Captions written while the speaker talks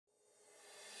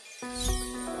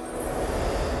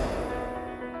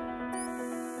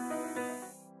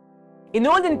In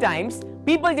olden times,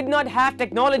 people did not have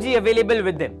technology available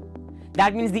with them.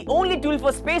 That means the only tool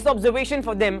for space observation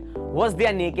for them was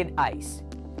their naked eyes.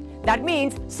 That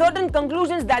means certain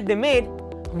conclusions that they made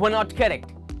were not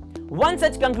correct. One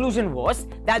such conclusion was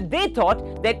that they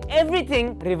thought that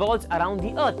everything revolves around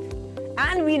the earth.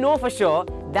 And we know for sure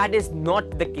that is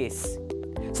not the case.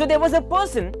 So there was a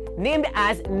person named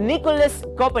as Nicolaus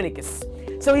Copernicus.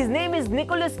 So his name is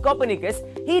Nicolaus Copernicus.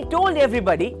 He told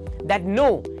everybody that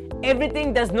no,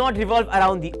 everything does not revolve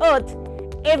around the earth,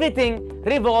 everything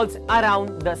revolves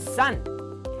around the sun.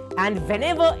 And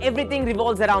whenever everything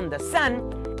revolves around the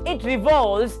sun, it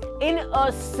revolves in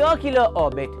a circular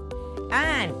orbit.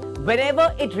 And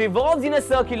whenever it revolves in a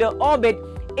circular orbit,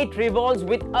 it revolves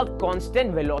with a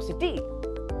constant velocity.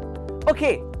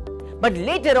 Okay, but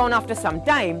later on, after some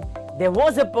time, there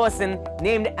was a person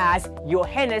named as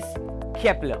Johannes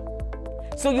Kepler.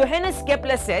 So Johannes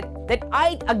Kepler said that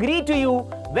I agree to you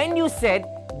when you said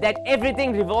that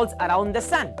everything revolves around the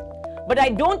sun. But I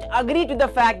don't agree to the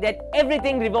fact that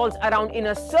everything revolves around in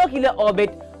a circular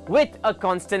orbit with a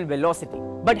constant velocity.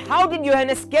 But how did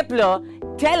Johannes Kepler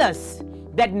tell us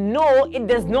that no, it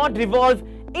does not revolve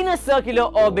in a circular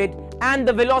orbit and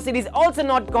the velocity is also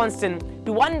not constant?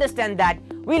 To understand that,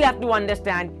 we'll have to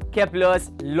understand Kepler's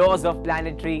laws of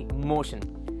planetary motion.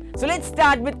 So let's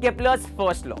start with Kepler's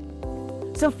first law.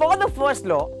 So for the first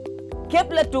law,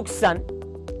 Kepler took sun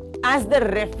as the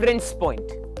reference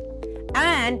point,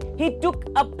 and he took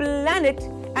a planet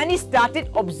and he started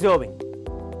observing.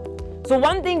 So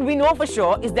one thing we know for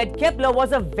sure is that Kepler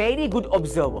was a very good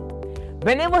observer.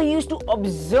 Whenever he used to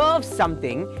observe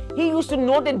something, he used to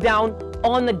note it down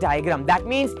on the diagram. That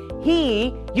means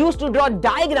he used to draw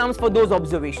diagrams for those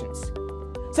observations.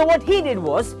 So what he did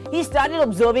was, he started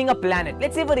observing a planet.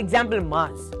 Let's say for example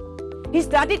Mars. He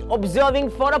started observing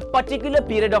for a particular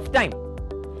period of time,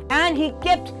 and he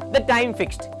kept the time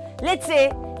fixed. Let's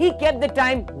say he kept the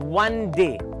time 1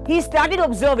 day. He started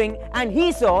observing and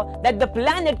he saw that the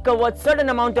planet covered certain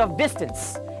amount of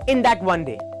distance in that 1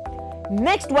 day.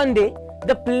 Next 1 day,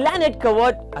 the planet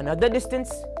covered another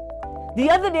distance. The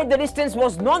other day the distance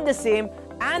was not the same,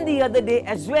 and the other day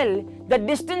as well, the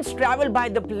distance traveled by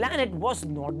the planet was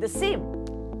not the same.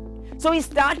 So he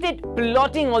started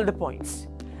plotting all the points,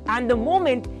 and the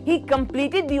moment he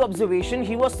completed the observation,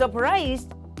 he was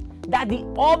surprised that the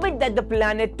orbit that the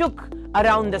planet took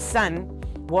around the sun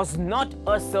was not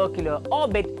a circular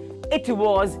orbit, it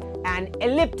was an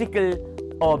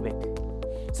elliptical orbit.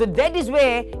 So that is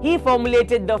where he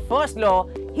formulated the first law.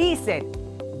 He said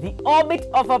the orbit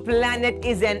of a planet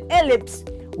is an ellipse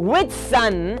with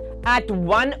sun at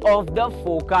one of the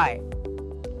foci.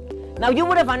 Now you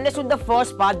would have understood the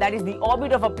first part, that is the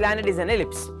orbit of a planet is an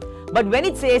ellipse. But when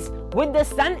it says with the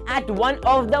sun at one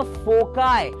of the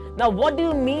foci, now what do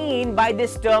you mean by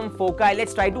this term foci?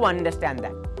 Let's try to understand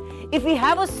that. If we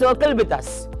have a circle with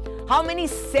us, how many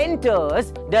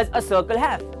centers does a circle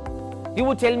have? You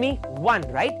would tell me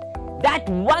 1, right? That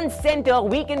one center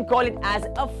we can call it as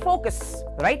a focus,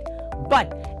 right?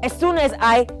 But as soon as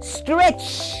I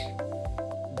stretch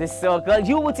this circle,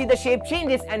 you would see the shape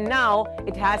changes, and now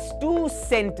it has 2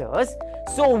 centers.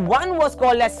 So one was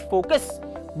called as focus,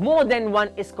 more than one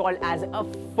is called as a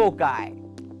foci.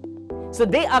 So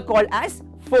they are called as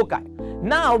foci.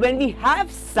 Now when we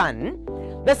have sun,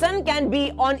 the sun can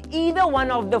be on either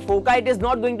one of the foci. It is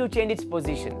not going to change its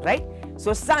position, right?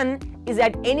 So sun is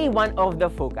at any one of the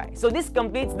foci. So this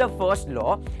completes the first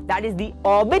law, that is the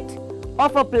orbit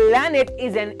of a planet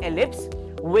is an ellipse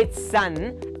with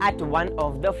sun at one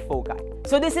of the foci.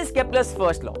 So this is Kepler's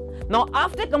first law. Now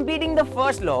after completing the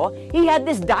first law, he had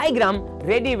this diagram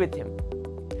ready with him.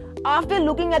 After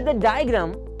looking at the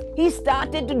diagram, he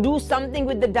started to do something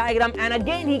with the diagram, and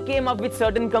again he came up with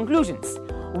certain conclusions.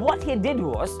 What he did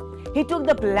was, he took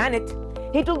the planet,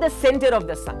 he took the center of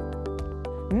the sun.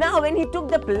 Now when he took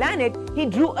the planet, he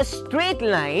drew a straight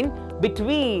line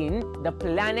between the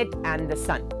planet and the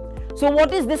sun. So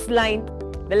what is this line?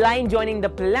 The line joining the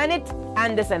planet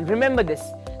and the sun. Remember this,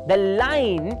 the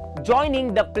line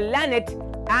joining the planet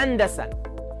and the sun.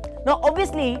 Now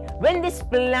obviously, when this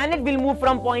planet will move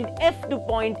from point F to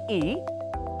point E,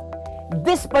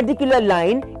 this particular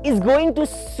line is going to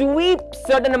sweep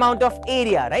certain amount of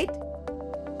area, right?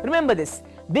 Remember this,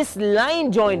 this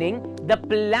line joining the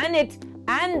planet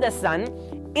and the sun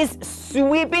is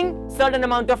sweeping certain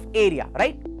amount of area,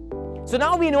 right? So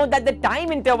now we know that the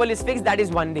time interval is fixed, that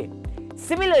is 1 day.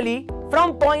 Similarly,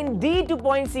 from point D to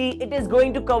point C, it is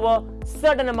going to cover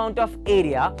certain amount of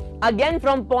area. Again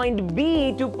from point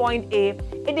B to point A,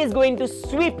 it is going to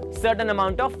sweep certain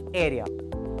amount of area.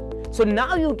 So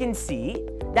now you can see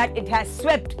that it has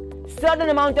swept certain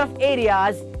amount of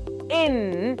areas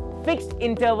in fixed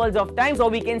intervals of time, or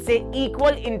we can say equal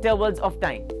intervals of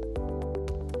time.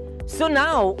 So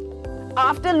now,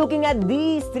 after looking at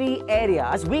these three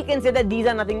areas, we can say that these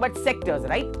are nothing but sectors,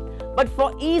 right? But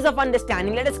for ease of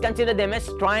understanding, let us consider them as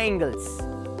triangles.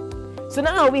 So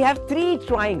now we have three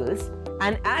triangles,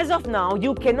 and as of now,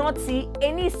 you cannot see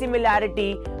any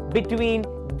similarity between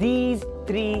these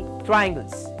three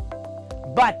triangles.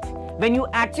 But when you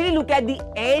actually look at the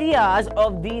areas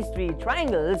of these three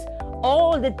triangles,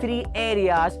 all the three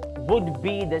areas would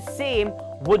be the same,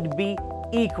 would be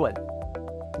equal.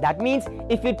 That means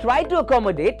if you try to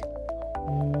accommodate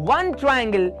one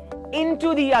triangle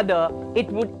into the other, it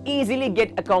would easily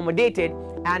get accommodated,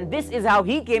 and this is how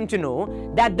he came to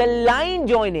know that the line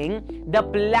joining the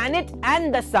planet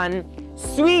and the sun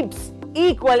sweeps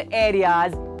equal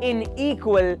areas in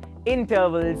equal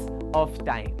intervals of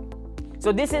time.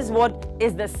 So this is what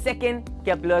is the second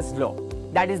Kepler's law.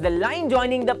 That is, the line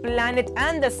joining the planet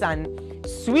and the sun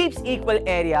sweeps equal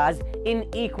areas in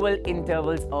equal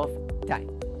intervals of time.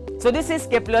 So this is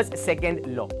Kepler's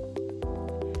second law.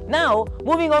 Now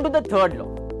moving on to the third law.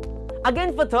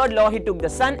 Again, for third law, he took the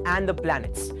sun and the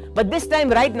planets. But this time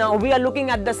right now we are looking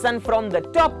at the sun from the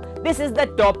top. This is the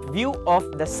top view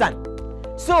of the sun.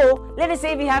 So let us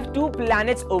say we have two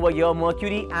planets over here,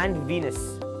 Mercury and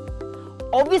Venus.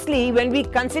 Obviously, when we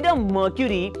consider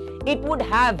Mercury, it would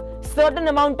have certain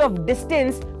amount of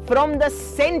distance from the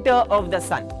center of the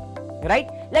sun, right?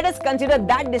 Let us consider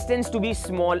that distance to be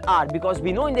small r, because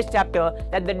we know in this chapter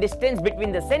that the distance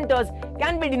between the centers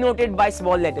can be denoted by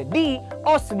small letter d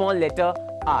or small letter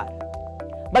r.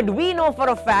 But we know for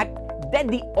a fact that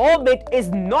the orbit is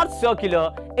not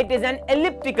circular, it is an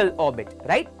elliptical orbit,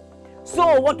 right?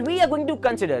 So what we are going to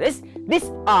consider is this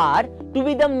r to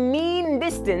be the mean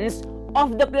distance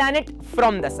of the planet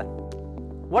from the sun.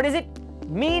 What is it?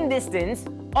 Mean distance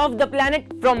of the planet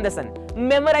from the sun.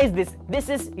 Memorize this. This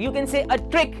is, you can say, a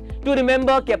trick to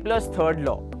remember Kepler's third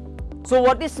law. So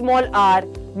what is small r?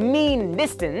 Mean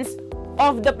distance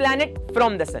of the planet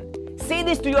from the sun. Say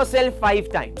this to yourself 5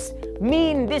 times.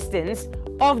 Mean distance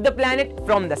of the planet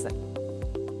from the sun.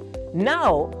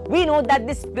 Now we know that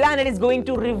this planet is going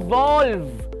to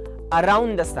revolve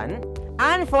around the sun,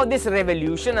 and for this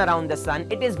revolution around the sun,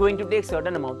 it is going to take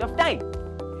certain amount of time.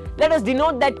 Let us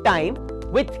denote that time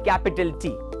with capital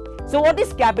T. So what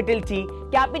is capital T?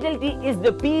 Capital T is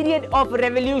the period of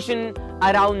revolution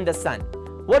around the sun.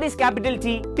 What is capital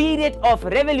T? Period of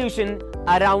revolution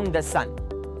around the sun,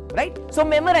 right? So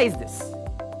memorize this.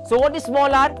 So what is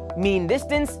small r? Mean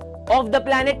distance of the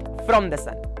planet from the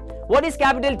sun. What is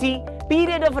capital T?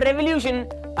 Period of revolution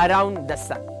around the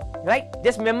sun, right?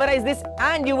 Just memorize this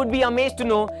and you would be amazed to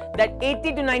know that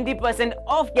 80 to 90%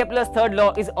 of Kepler's third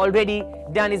law is already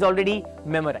done, is already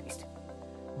memorized.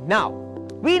 Now,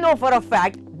 we know for a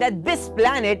fact that this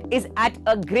planet is at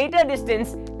a greater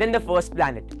distance than the first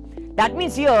planet. That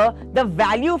means here the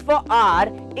value for r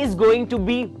is going to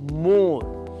be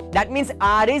more. That means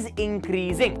r is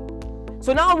increasing.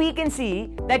 So now we can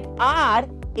see that r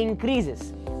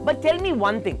increases. But tell me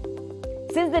one thing,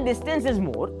 since the distance is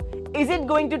more, is it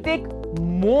going to take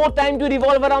more time to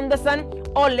revolve around the sun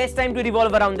or less time to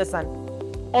revolve around the sun?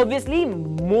 Obviously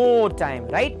more time,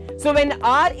 right? So when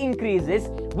r increases,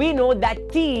 we know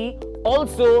that t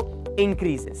also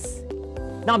increases.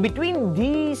 Now between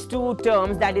these two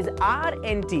terms, that is r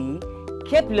and t,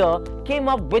 Kepler came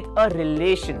up with a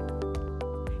relation.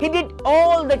 He did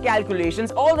all the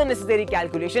calculations, all the necessary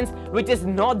calculations, which is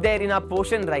not there in our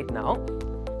portion right now.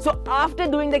 So after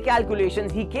doing the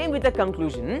calculations, he came with a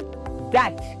conclusion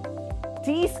that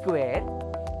t square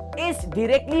is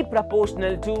directly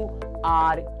proportional to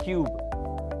r cube.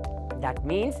 That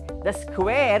means the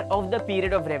square of the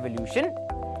period of revolution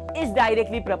is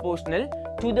directly proportional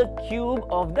to the cube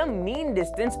of the mean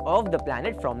distance of the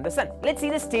planet from the sun. Let's see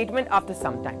the statement after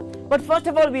some time. But first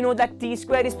of all, we know that t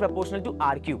square is proportional to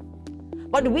r cube.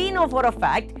 But we know for a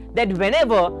fact that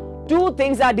whenever two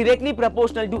things are directly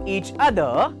proportional to each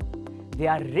other,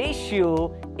 their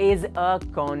ratio is a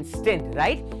constant,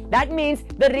 right? That means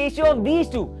the ratio of these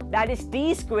two, that is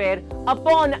t square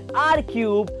upon r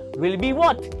cube, will be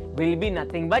what? Will be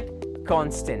nothing but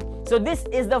constant. So this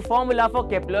is the formula for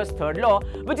Kepler's third law,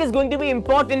 which is going to be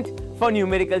important for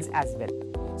numericals as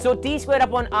well. So t square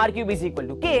upon r cube is equal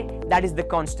to k, that is the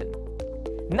constant.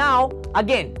 Now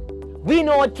again, we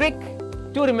know a trick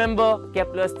to remember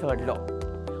Kepler's third law.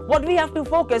 What we have to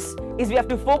focus is we have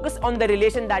to focus on the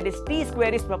relation, that is t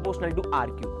square is proportional to r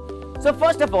cube. So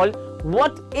first of all,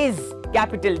 what is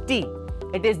capital T?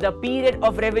 It is the period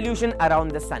of revolution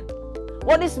around the sun.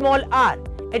 What is small r?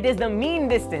 It is the mean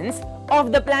distance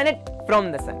of the planet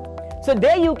from the sun. So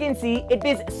there you can see it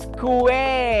is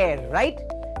square, right?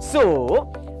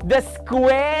 So the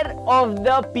square of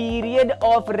the period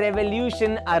of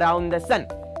revolution around the sun.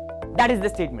 That is the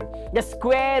statement. The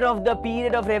square of the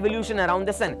period of revolution around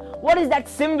the sun. What is that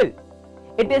symbol?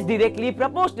 It is directly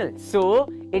proportional. So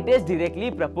it is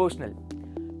directly proportional.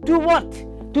 To what?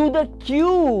 To the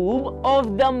cube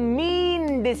of the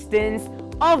mean distance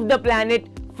of the planet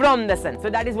from the sun.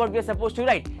 So that is what we are supposed to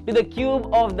write. To the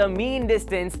cube of the mean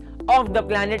distance of the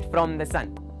planet from the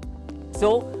sun.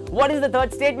 So what is the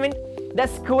third statement? The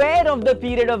square of the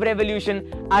period of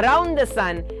revolution around the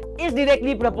sun is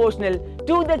directly proportional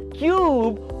to the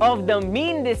cube of the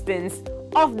mean distance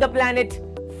of the planet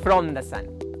from the sun.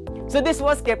 So this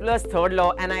was Kepler's third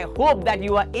law, and I hope that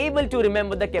you are able to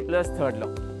remember the Kepler's third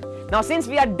law. Now since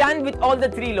we are done with all the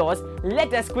three laws,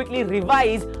 let us quickly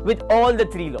revise with all the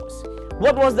three laws.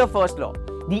 What was the first law?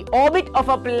 The orbit of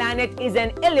a planet is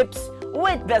an ellipse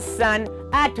with the sun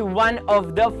at one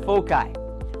of the foci.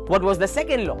 What was the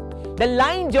second law? The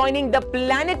line joining the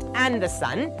planet and the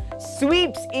sun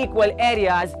sweeps equal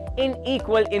areas in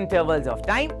equal intervals of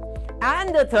time.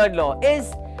 And the third law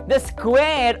is the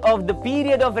square of the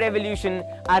period of revolution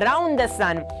around the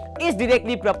sun is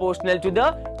directly proportional to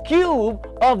the cube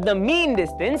of the mean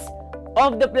distance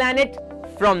of the planet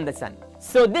from the sun.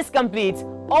 So this completes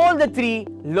all the three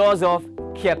laws of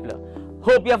Kepler.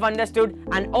 Hope you have understood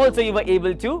and also you were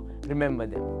able to remember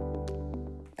them.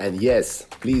 And yes,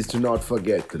 please do not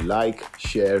forget to like,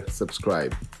 share,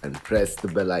 subscribe and press the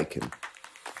bell icon.